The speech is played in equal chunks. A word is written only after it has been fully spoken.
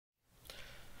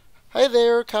Hi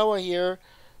there, Kawa here.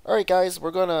 Alright, guys,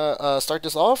 we're gonna start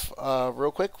this off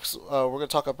real quick. We're gonna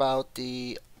talk about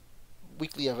the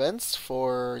weekly events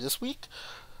for this week.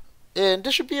 And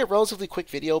this should be a relatively quick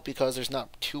video because there's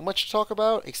not too much to talk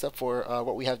about except for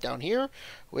what we have down here,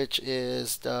 which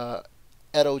is the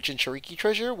Edo Jinchuriki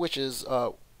treasure, which is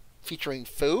featuring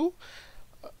Fu.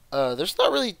 There's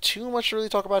not really too much to really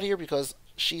talk about here because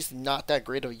she's not that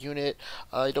great of a unit.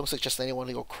 I don't suggest anyone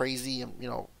to go crazy and,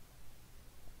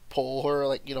 pull her,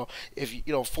 like,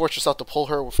 if force yourself to pull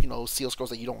her with seal scrolls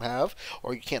that you don't have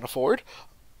or you can't afford,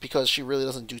 because she really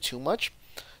doesn't do too much.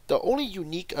 The only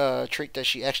unique trait that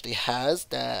she actually has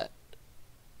that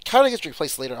kind of gets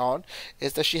replaced later on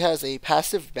is that she has a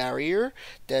passive barrier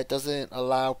that doesn't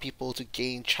allow people to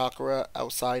gain chakra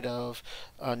outside of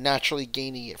naturally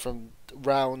gaining it from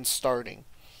rounds starting.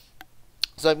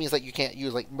 So that means like you can't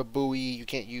use like Mabui, you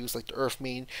can't use like the Earth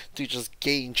Main to just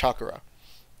gain chakra.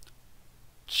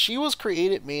 She was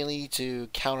created mainly to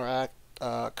counteract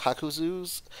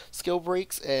Kakuzu's skill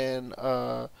breaks and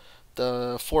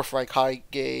the fourth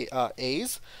Raikage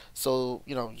A's, so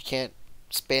you can't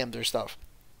spam their stuff.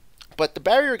 But the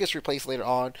barrier gets replaced later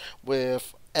on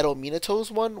with Edo Minato's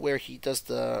one, where he does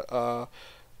the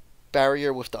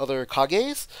barrier with the other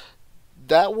Kages.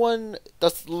 That one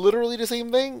does literally the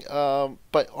same thing,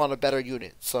 but on a better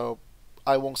unit. So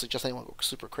I won't suggest anyone go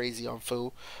super crazy on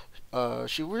Fu.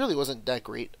 She really wasn't that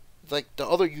great. Like the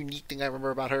other unique thing I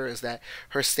remember about her is that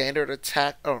her standard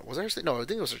attack. Oh, was there? No, I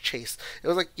think it was her chase. It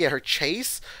was like, yeah, her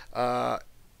chase.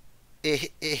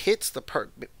 It hits the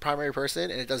primary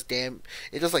person and it does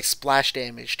It does like splash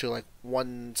damage to like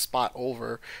one spot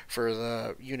over for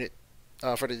the unit,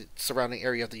 for the surrounding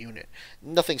area of the unit.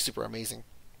 Nothing super amazing.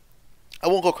 I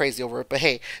won't go crazy over it, but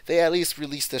hey, they at least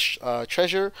released this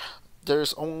treasure.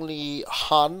 There's only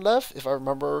Han left, if I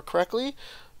remember correctly.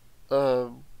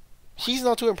 Um, he's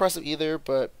not too impressive either,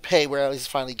 but hey, we're at least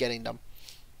finally getting them.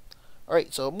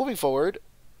 Alright, so moving forward,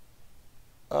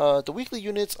 the weekly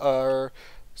units are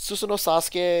Susanoo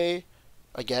Sasuke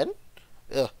again.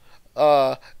 Ugh.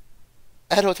 Uh,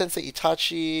 Edo Tensei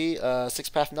Itachi, Six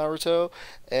Path Naruto,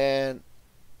 and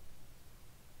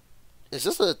is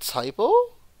this a typo?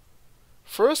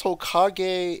 First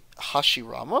Hokage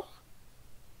Hashirama?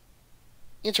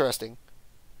 Interesting.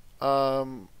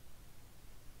 Um,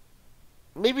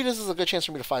 Maybe this is a good chance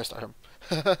for me to 5-star him.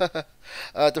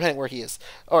 Depending where he is.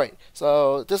 Alright,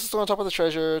 so this is on top of the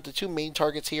treasure. The two main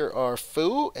targets here are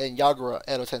Fu and Yagura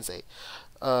Edo Tensei.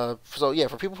 So yeah,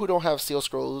 for people who don't have seal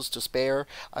scrolls to spare,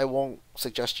 I won't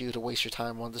suggest you to waste your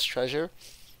time on this treasure.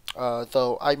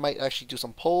 Though I might actually do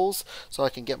some polls so I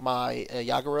can get my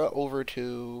Yagura over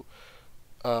to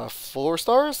 4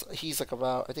 stars. He's like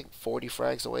about, I think, 40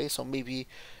 frags away, so maybe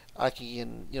I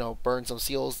can burn some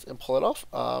seals and pull it off.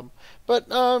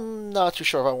 But I'm not too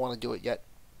sure if I want to do it yet.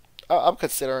 I'm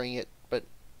considering it, but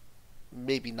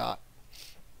maybe not.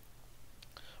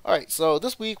 All right, so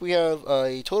this week we have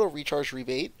a total recharge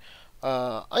rebate.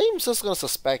 I am just gonna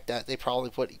suspect that they probably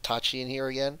put Itachi in here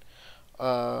again,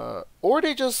 or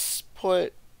they just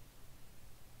put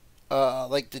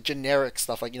like the generic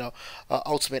stuff, like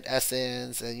Ultimate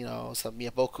Essence and some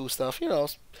Miyaboku stuff,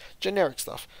 generic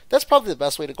stuff. That's probably the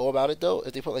best way to go about it, though.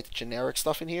 If they put like the generic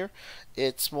stuff in here,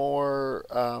 it's more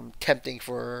tempting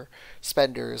for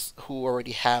spenders who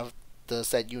already have the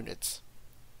said units.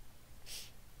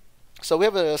 So we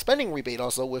have a spending rebate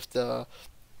also with the.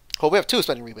 Well, we have two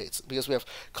spending rebates because we have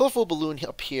colorful balloon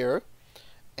up here,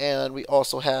 and we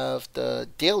also have the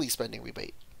daily spending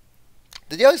rebate.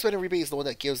 The daily spending rebate is the one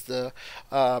that gives the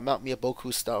Mount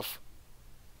Miyaboku stuff,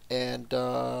 and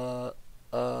or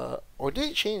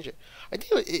did it change it? I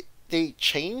think they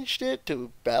changed it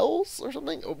to bells or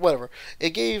something, or whatever. It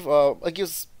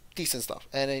gives decent stuff,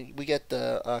 and then we get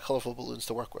the colorful balloons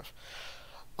to work with.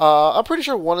 I'm pretty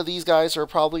sure one of these guys are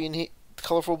probably in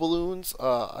colorful balloons.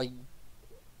 I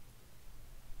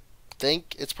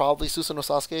think it's probably Susanoo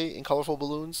Sasuke in colorful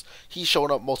balloons. He's shown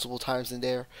up multiple times in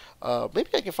there. Maybe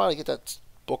I can finally get that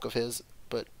book of his,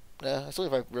 but I still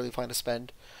if I really find a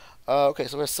spend. Okay,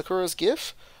 so we have Sakura's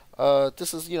gift.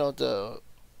 This is the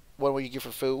one where you give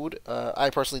her food. I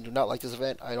personally do not like this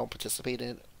event. I don't participate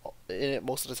in it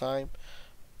most of the time.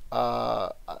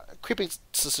 Creeping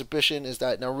suspicion is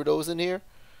that Naruto is in here.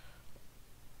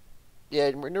 Yeah,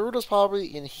 Naruto's probably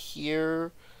in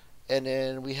here. And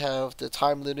then we have the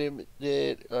time limited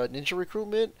ninja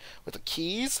recruitment with the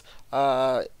keys.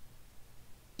 Itachi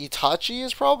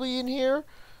is probably in here.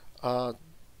 Uh,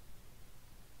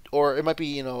 or it might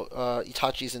be,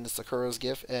 Itachi's in the Sakura's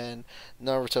gift and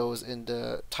Naruto is in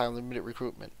the time limited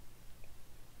recruitment.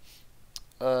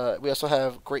 We also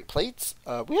have great plates.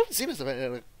 We haven't seen this event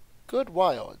in a good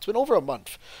while. It's been over a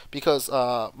month because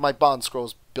my bond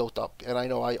scrolls built up, and I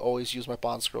know I always use my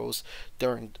bond scrolls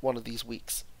during one of these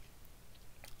weeks.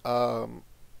 Um,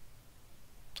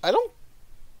 I don't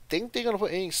think they're gonna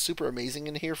put anything super amazing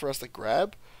in here for us to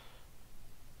grab.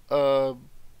 Uh,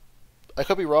 I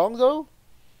could be wrong though,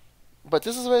 but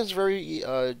this is very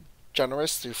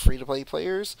generous to free to play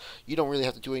players. You don't really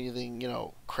have to do anything,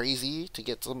 crazy to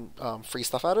get some free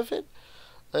stuff out of it.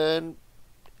 And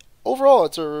overall,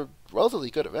 it's a relatively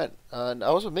good event. And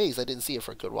I was amazed I didn't see it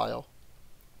for a good while.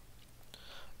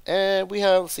 And we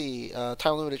have, let's see,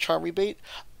 time limited charm rebate.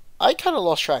 I kind of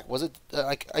lost track. Was it?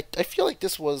 I feel like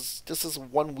this is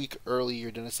 1 week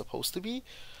earlier than it's supposed to be.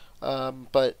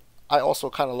 But I also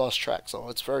kind of lost track, so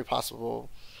it's very possible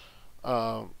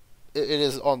it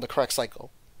is on the correct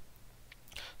cycle.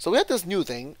 So we had this new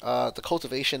thing, the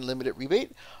cultivation limited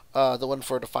rebate, the one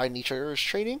for the five natures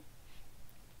training.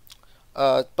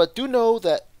 But do know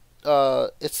that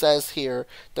it says here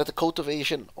that the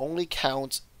cultivation only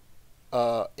counts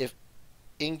if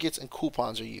ingots and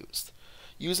coupons are used.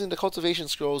 Using the cultivation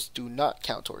scrolls do not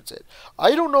count towards it.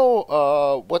 I don't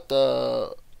know what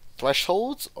the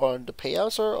thresholds on the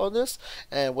payouts are on this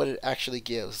and what it actually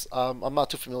gives. I'm not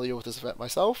too familiar with this event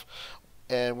myself,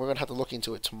 and we're gonna have to look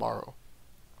into it tomorrow.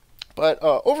 But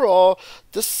overall,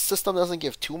 this system doesn't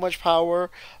give too much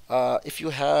power. If you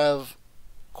have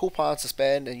coupons to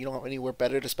spend and you don't have anywhere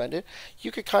better to spend it,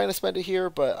 you could kind of spend it here,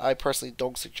 but I personally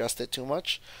don't suggest it too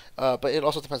much. But it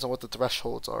also depends on what the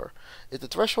thresholds are. If the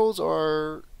thresholds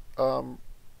are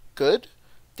good,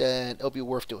 then it'll be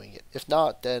worth doing it. If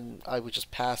not, then I would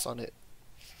just pass on it.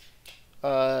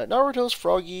 Naruto's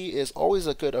Froggy is always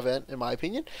a good event, in my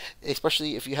opinion,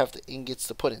 especially if you have the ingots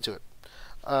to put into it.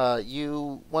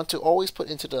 You want to always put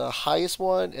into the highest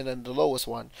one and then the lowest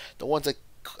one. The ones that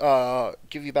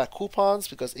give you back coupons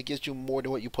because it gives you more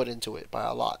than what you put into it by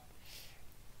a lot.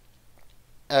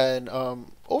 And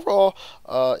overall,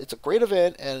 it's a great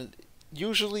event, and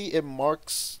usually it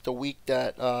marks the week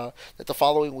that the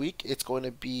following week it's going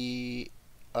to be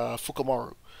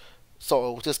Fukumaru.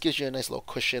 So it just gives you a nice little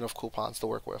cushion of coupons to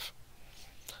work with.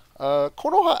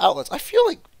 Konoha outlets. I feel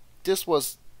like this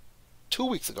was 2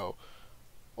 weeks ago,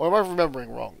 or am I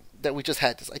remembering wrong? That we just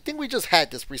had this. I think we just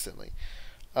had this recently.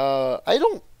 I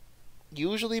don't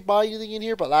usually buy anything in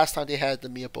here, but last time they had the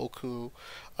Miyaboku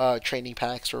training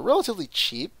packs for relatively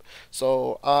cheap,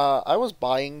 so I was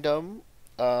buying them.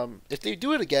 If they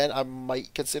do it again, I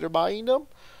might consider buying them,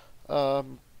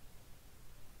 um,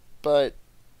 but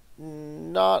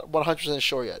not 100%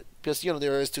 sure yet because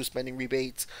there is two spending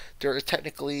rebates. There is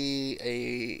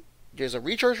technically there's a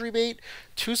recharge rebate,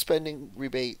 two spending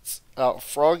rebates,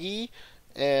 Froggy,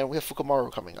 and we have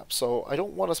Fukumaru coming up. So I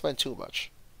don't want to spend too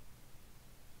much.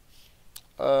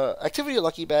 Activity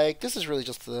Lucky Bag. This is really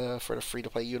just for the free to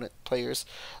play unit players.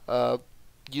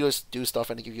 You just do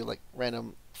stuff and they give you like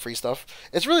random free stuff.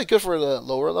 It's really good for the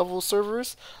lower level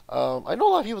servers. I know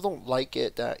a lot of people don't like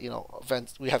it that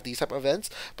events we have these type of events,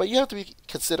 but you have to be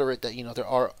considerate that there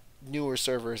are newer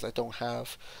servers that don't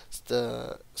have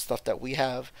the stuff that we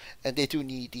have, and they do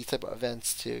need these type of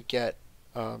events to get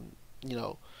you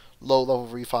know low level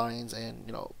refines and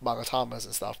magatamas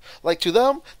and stuff. Like to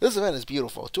them, this event is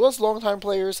beautiful. To us longtime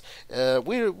players,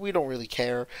 we don't really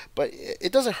care, but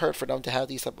it doesn't hurt for them to have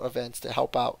these type of events to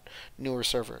help out newer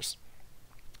servers.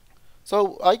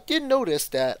 So I did notice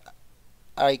that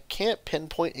I can't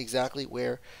pinpoint exactly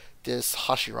where this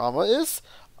Hashirama is.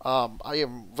 I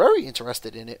am very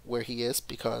interested in it where he is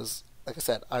because, like I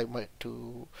said, I might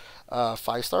to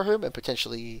 5-star him and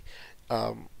potentially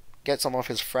get some of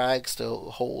his frags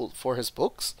to hold for his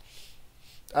books.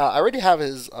 I already have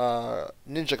his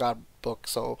Ninja God book,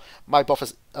 so my buff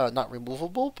is not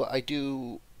removable, but I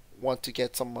do want to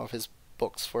get some of his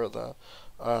books for the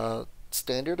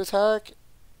standard attack.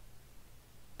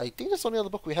 I think that's the only other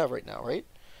book we have right now, right?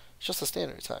 It's just a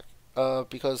standard attack.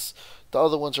 Because the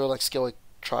other ones are like skill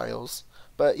trials.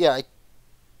 But yeah, I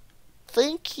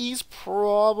think he's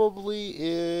probably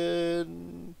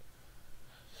in.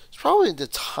 It's probably in the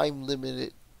time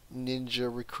limited ninja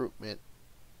recruitment.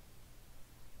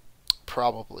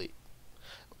 Probably.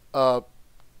 All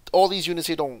these units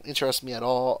here don't interest me at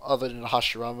all, other than the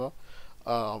Hashirama.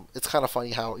 It's kind of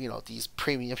funny how these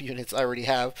premium units I already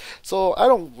have, so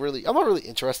I'm not really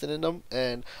interested in them,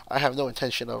 and I have no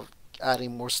intention of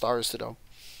adding more stars to them.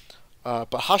 But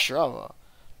Hashirama,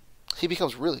 he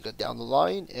becomes really good down the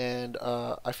line, and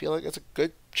I feel like it's a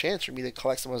good chance for me to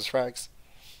collect some of his frags.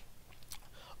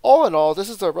 All in all, this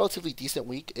is a relatively decent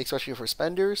week, especially for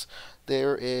spenders.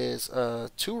 There is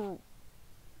two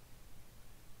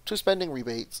spending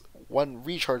rebates, one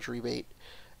recharge rebate,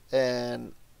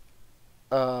 and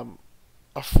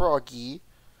a Froggy,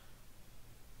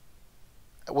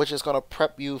 which is going to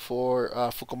prep you for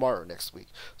Fukumaru next week.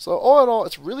 So all in all,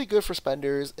 it's really good for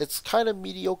spenders. It's kind of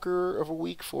mediocre of a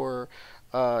week for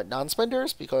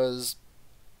non-spenders because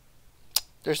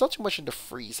there's not too much in the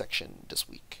free section this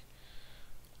week.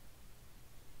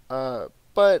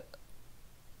 But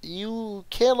you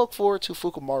can look forward to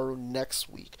Fukumaru next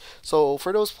week. So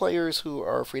for those players who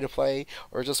are free to play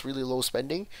or just really low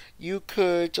spending, you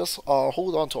could just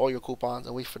hold on to all your coupons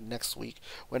and wait for next week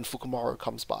when Fukumaru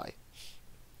comes by.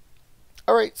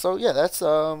 All right, so yeah, that's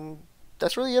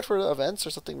really it for the events.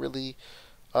 There's something really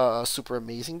super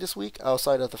amazing this week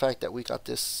outside of the fact that we got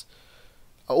this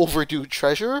overdue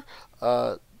treasure.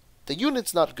 The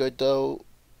unit's not good though,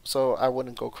 so I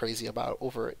wouldn't go crazy about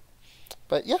over it.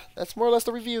 But yeah, that's more or less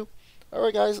the review. All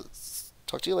right, guys,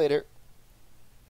 talk to you later.